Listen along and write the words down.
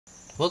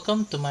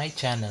Welcome to my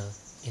channel.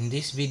 In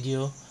this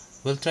video,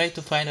 we'll try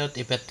to find out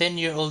if a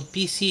 10-year-old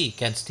PC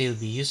can still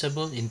be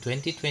usable in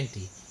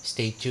 2020.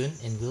 Stay tuned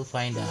and we'll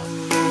find out.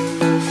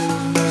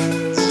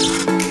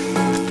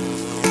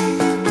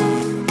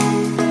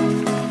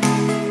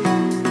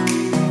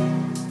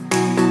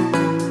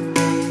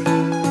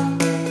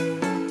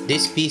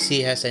 This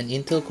PC has an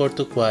Intel Core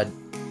 2 Quad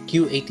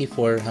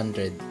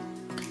Q8400.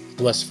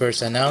 It was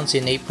first announced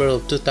in April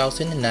of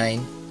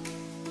 2009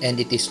 and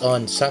it is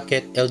on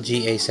socket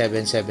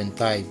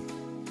LGA775.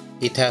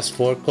 It has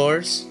 4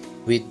 cores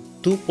with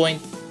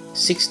 2.66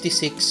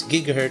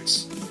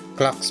 GHz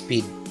clock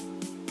speed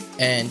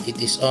and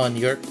it is on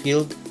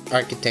Yorkfield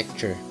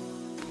architecture.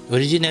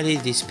 Originally,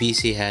 this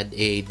PC had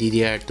a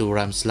DDR2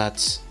 RAM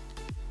slots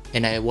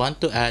and I want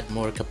to add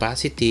more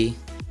capacity,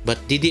 but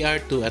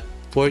DDR2 at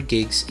 4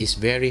 gigs is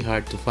very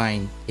hard to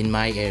find in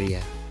my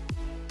area.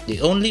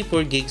 The only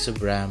 4 gigs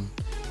of RAM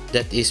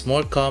that is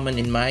more common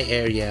in my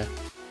area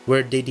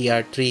were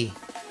DDR3,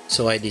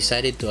 so I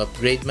decided to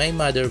upgrade my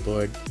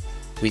motherboard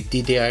with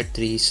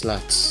DDR3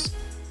 slots.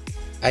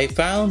 I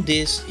found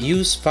this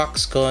used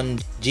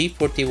Foxconn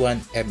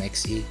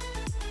G41MXE.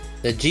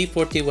 The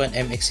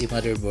G41MXE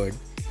motherboard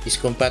is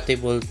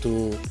compatible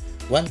to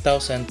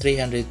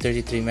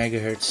 1333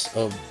 MHz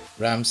of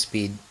RAM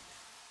speed.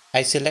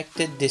 I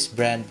selected this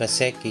brand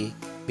Vaseky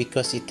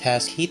because it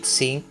has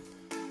heatsink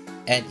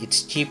and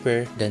it's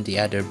cheaper than the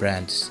other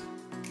brands.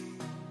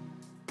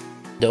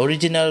 The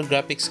original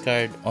graphics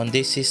card on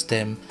this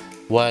system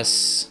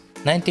was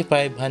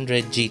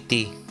 9500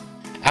 GT.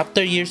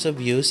 After years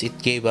of use,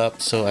 it gave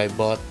up, so I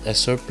bought a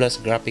surplus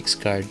graphics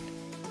card.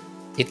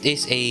 It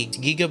is a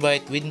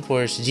Gigabyte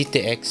Windforce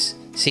GTX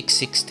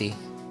 660.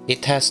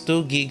 It has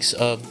 2 gigs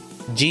of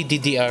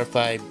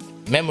GDDR5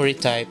 memory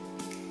type.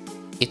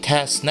 It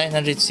has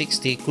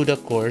 960 CUDA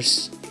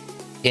cores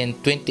in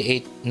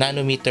 28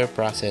 nanometer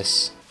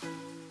process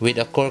with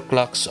a core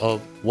clocks of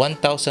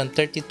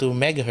 1032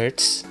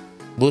 MHz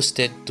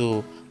boosted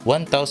to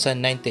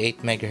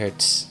 1098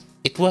 MHz.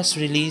 It was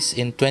released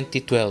in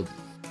 2012.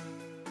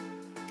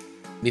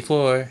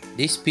 Before,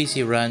 this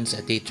PC runs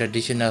at a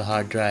traditional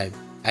hard drive.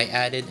 I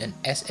added an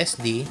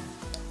SSD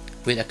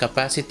with a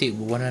capacity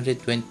of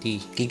 120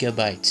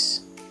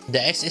 gigabytes. The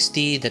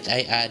SSD that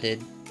I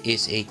added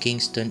is a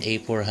Kingston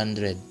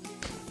A400.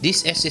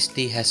 This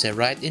SSD has a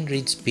write and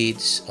read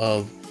speeds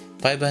of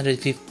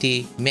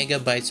 550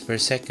 megabytes per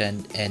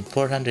second and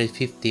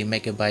 450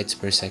 megabytes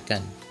per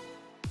second.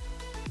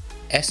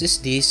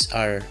 SSDs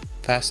are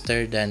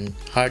faster than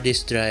hard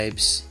disk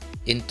drives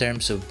in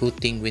terms of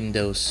booting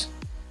Windows,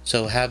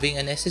 so having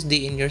an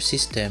SSD in your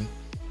system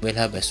will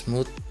have a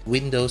smooth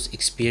Windows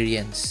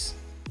experience.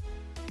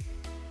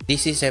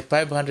 This is a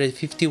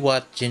 550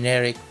 watt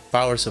generic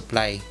power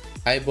supply.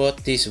 I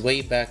bought this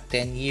way back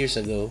 10 years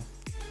ago.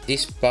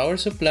 This power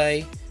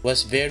supply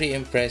was very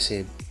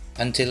impressive.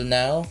 Until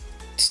now,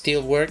 it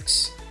still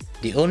works.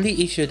 The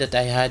only issue that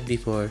I had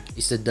before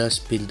is the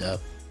dust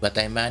buildup, but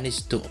I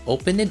managed to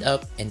open it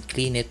up and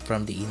clean it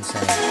from the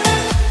inside.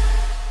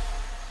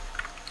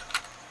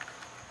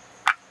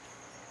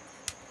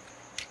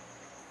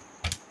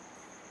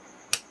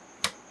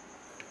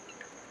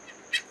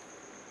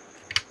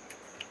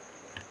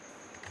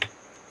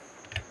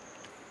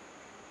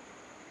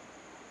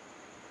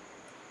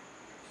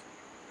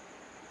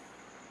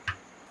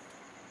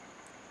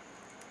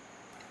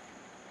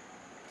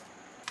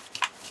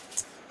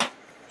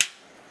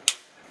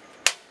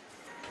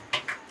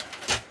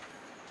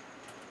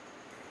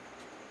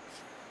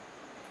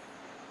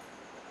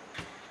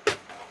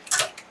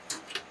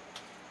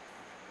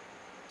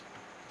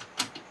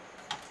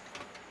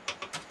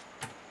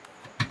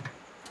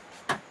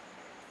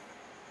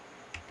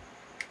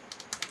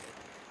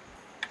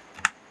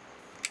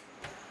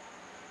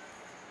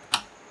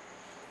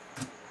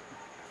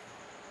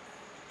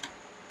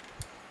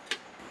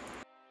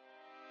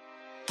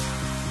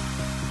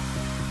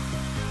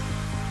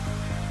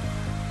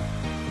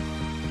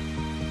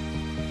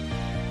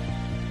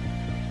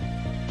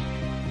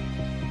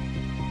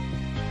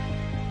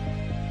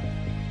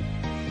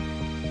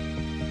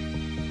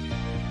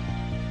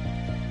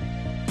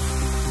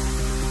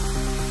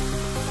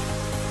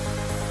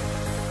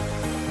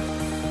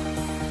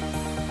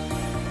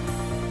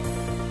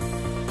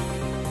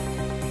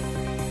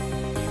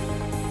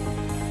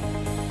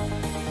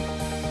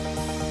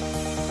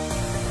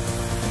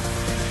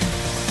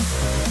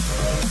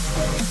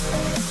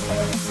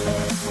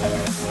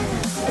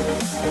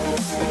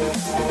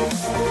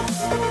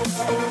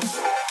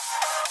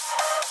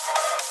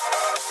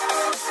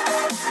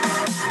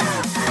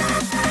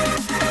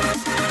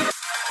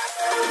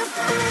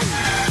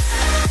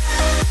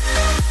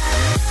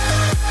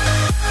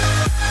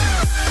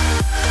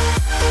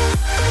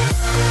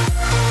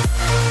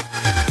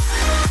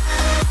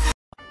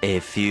 A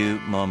few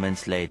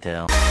moments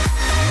later.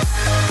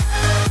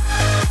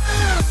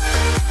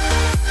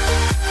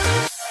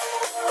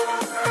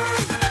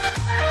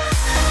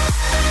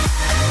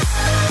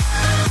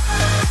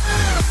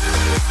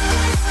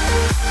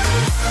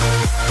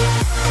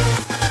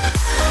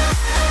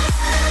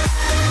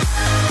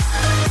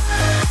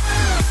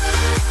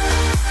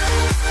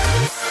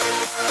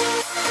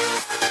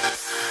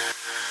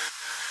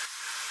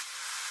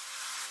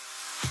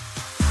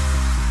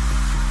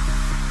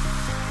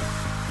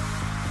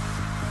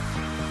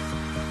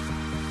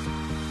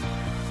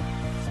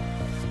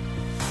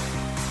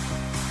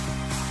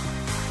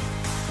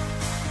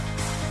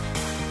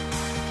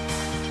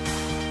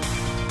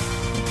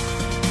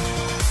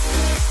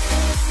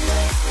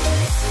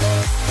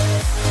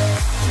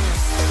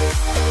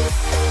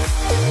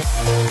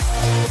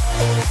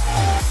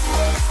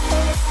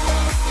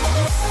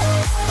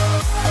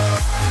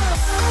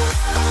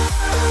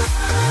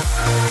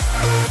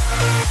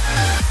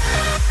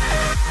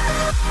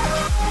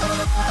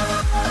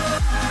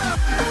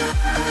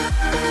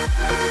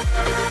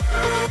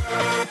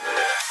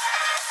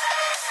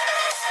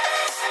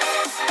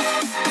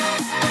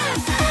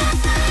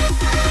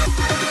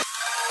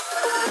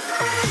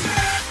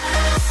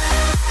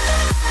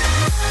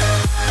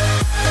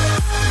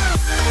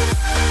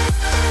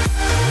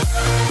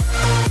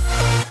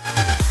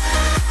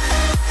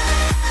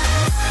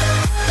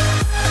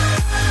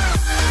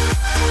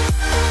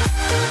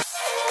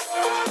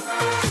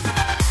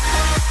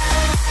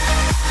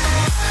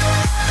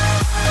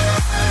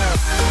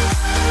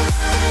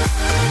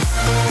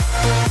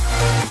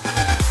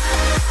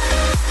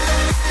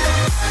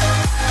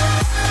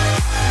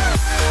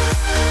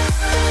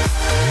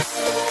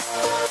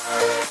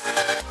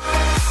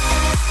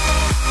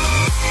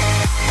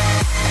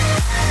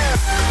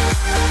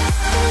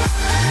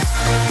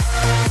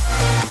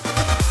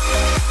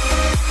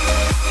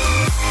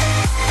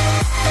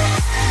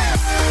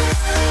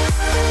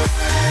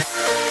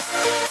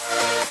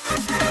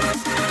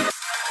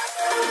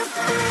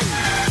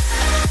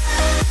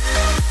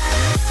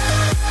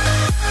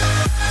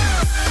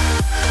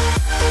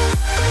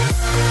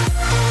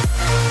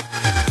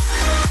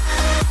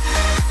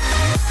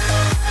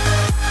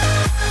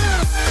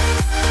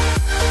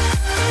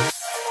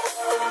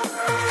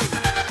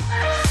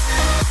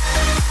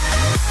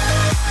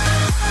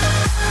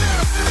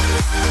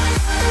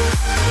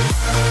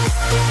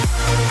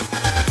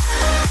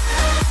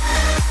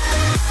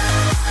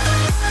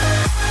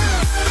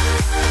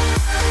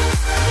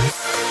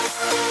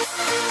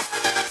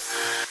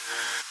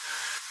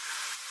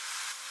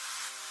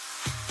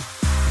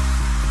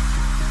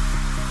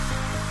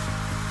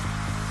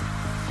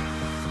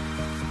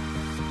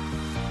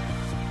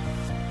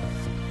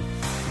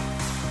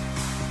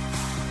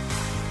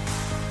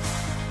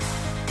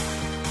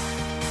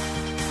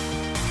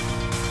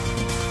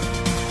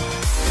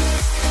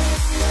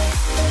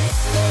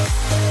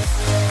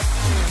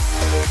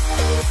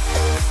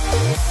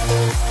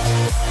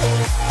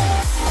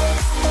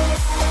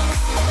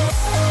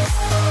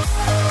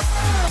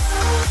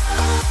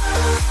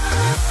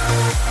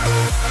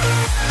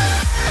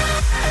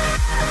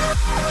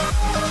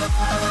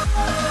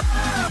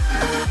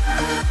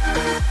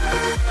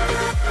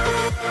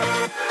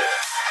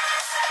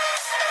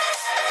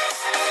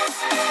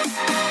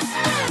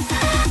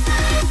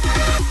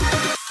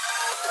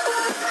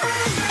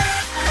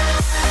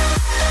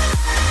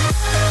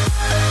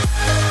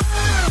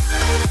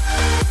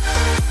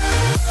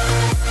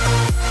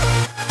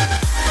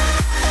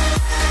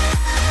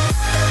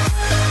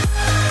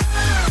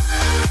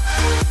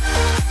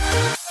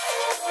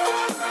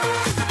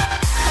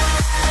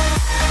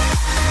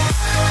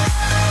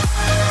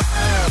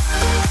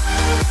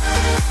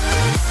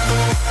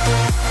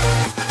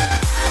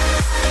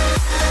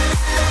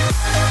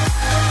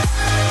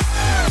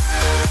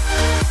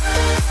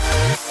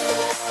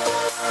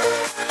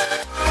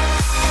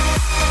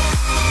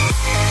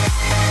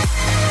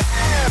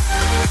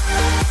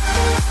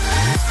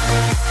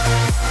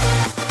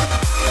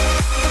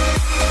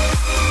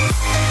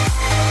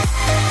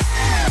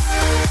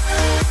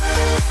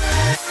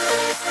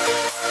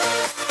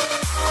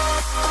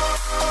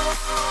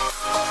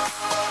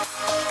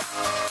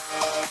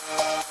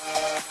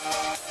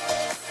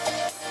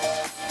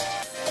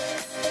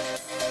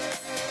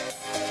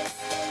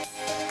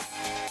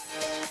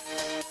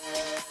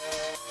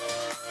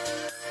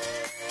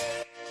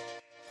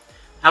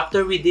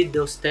 After we did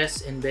those tests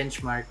and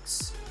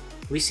benchmarks,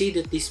 we see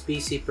that this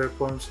PC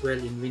performs well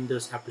in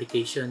Windows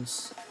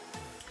applications.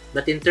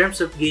 But in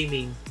terms of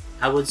gaming,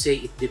 I would say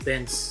it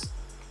depends.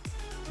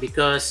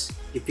 Because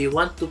if you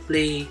want to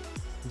play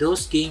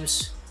those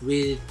games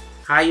with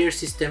higher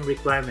system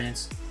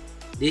requirements,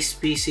 this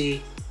PC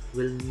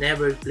will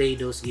never play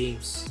those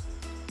games.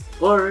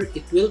 Or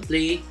it will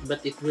play,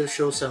 but it will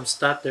show some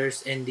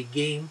stutters and the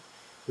game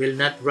will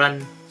not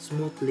run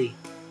smoothly.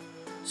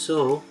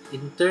 So,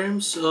 in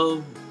terms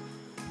of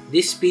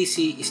this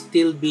PC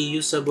still be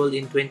usable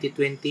in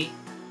 2020,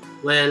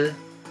 well,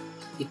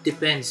 it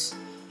depends.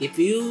 If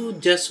you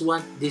just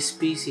want this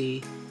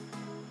PC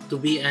to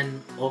be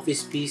an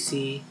office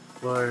PC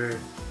for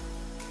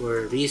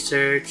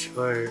research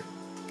or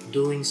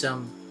doing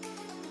some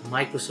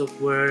Microsoft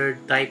Word,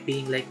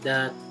 typing like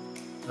that,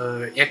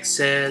 or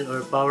Excel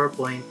or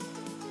PowerPoint,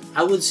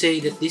 I would say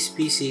that this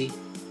PC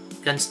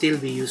can still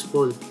be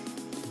useful.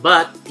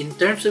 But in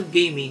terms of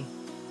gaming,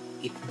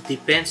 it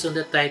depends on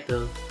the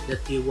title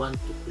that you want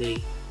to play.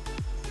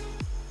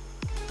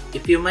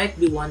 If you might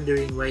be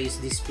wondering why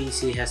this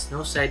PC has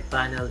no side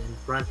panel and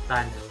front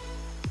panel,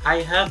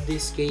 I have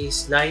this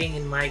case lying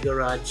in my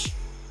garage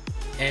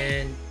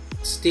and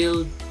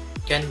still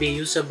can be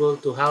usable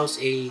to house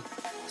a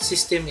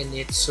system in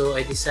it, so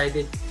I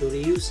decided to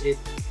reuse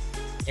it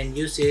and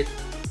use it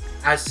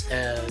as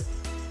a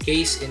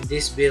case in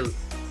this build.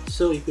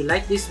 So if you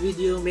like this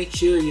video, make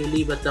sure you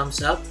leave a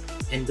thumbs up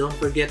And don't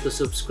forget to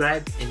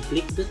subscribe and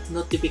click the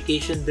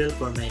notification bell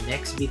for my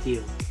next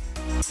video.